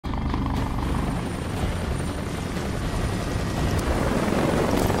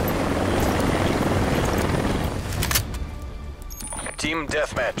Team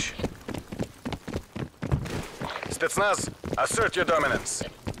deathmatch. Spetsnaz, assert your dominance.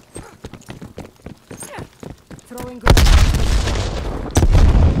 Throwing grenade.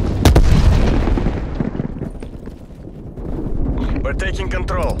 We're taking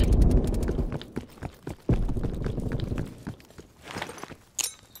control.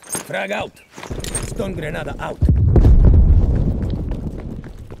 Frag out. Stun grenada out.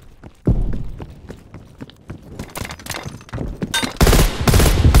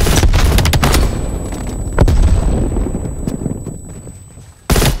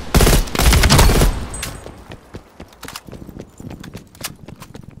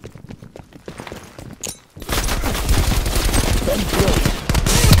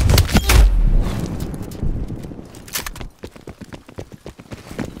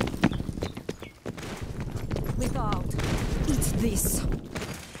 Without. Eat this.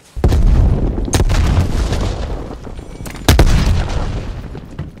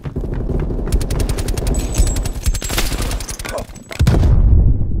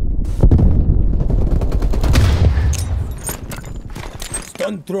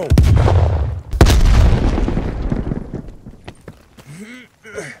 Stun throw.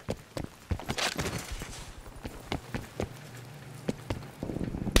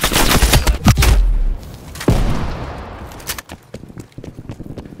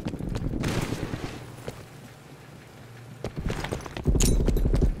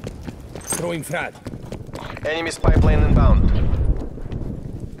 Throwing frag. Enemy spy plane inbound.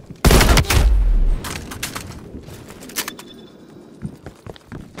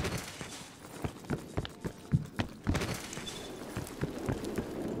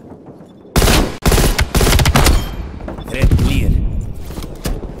 Threat clear.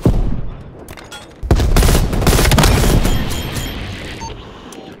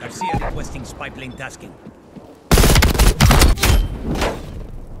 Garcia requesting spy plane tasking.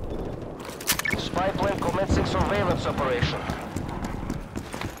 Spy plane commencing surveillance operation.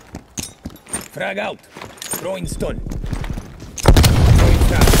 Frag out. Throwing stun. Throwing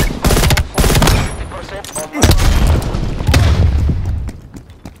frag. 50% on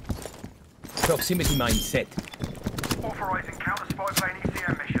Proximity mine set. Authorizing counter spy plane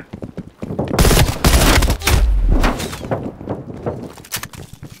ECM mission.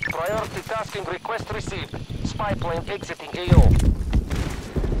 priority tasking request received. Spy plane exiting AO.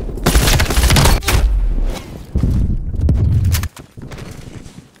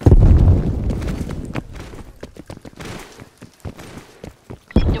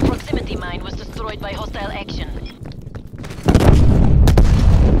 Your proximity mine was destroyed by hostile action.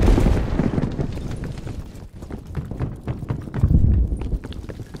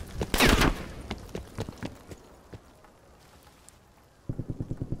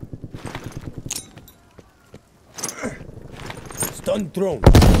 Stun thrown.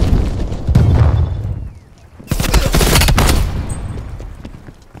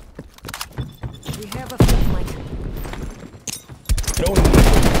 We have a field mic. Throwing.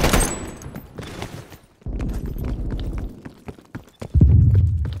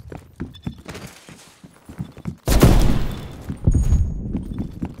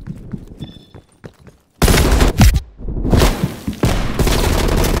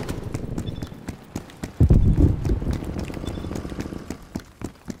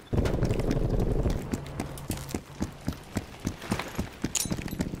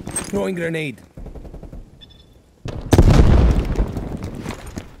 Throwing grenade.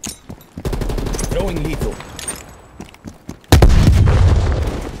 Throwing lethal.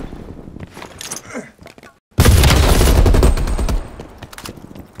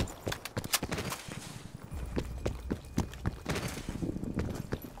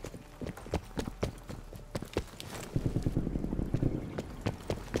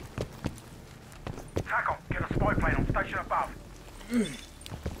 Tackle, get a spy plane on station above.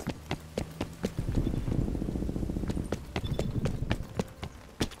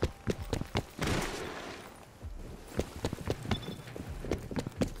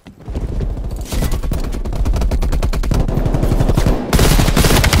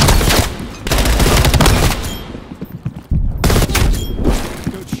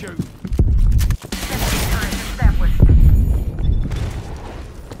 Good shoot. Time established.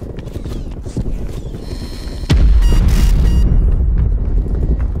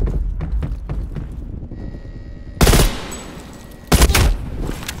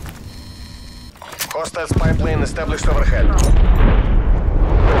 Hostile spy plane established overhead.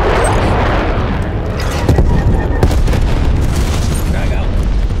 Frag out.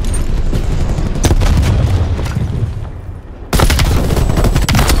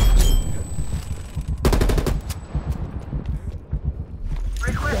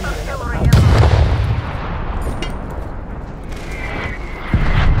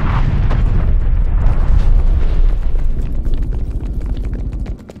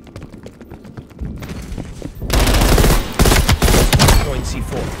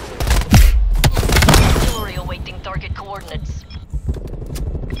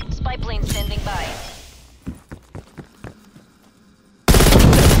 Standing by.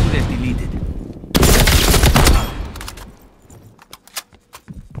 Bullet deleted.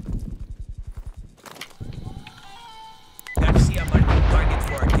 Garcia marking target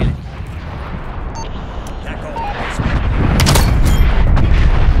for artillery. Taco.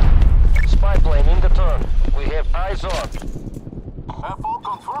 Spy plane in the turn. We have eyes on. FO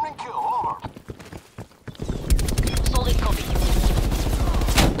confirming kill. Over. Solid copy.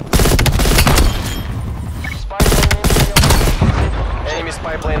 Spy plane in. Enemy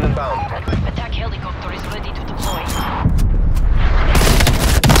spy plane inbound. Attack helicopter is ready to deploy.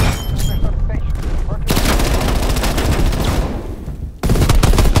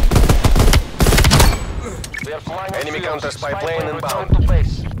 We are flying. Enemy on counter Seals. spy plane inbound. Return to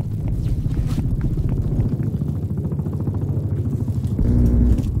base.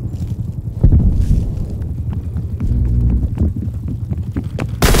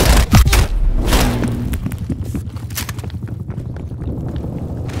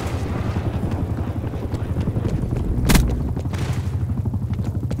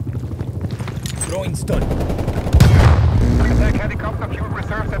 Throwing stun. Attack helicopter fuel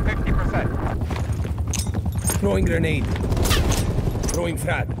reserves at 50%. Throwing grenade. Throwing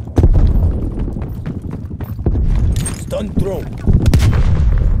frag. Stun thrown.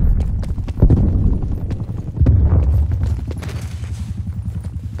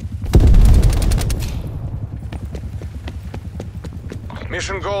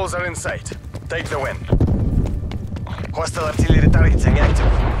 Mission goals are in sight. Take the win. Hostile artillery targets inactive.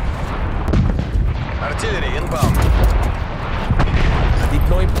 Artillery inbound.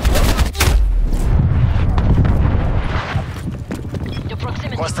 Deploying. Your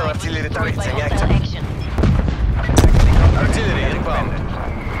proximity Hostile mine was artillery destroyed by targets hostile inactive. action. Artillery inbound.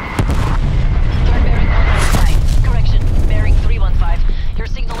 Turn bearing 115. Correction, bearing 315. Your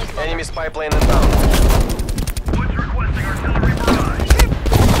signal is low. Enemy spy plane inbound. Woods requesting artillery barrage.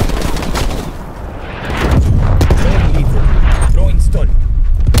 Throwing lethal. Throwing stun.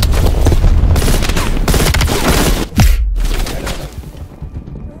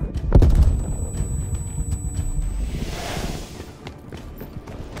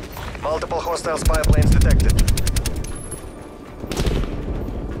 Multiple hostile spy planes detected.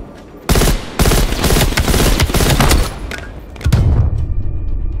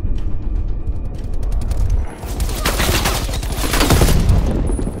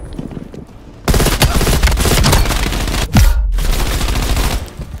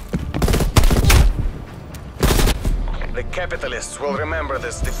 The capitalists will remember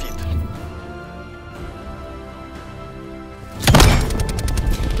this defeat.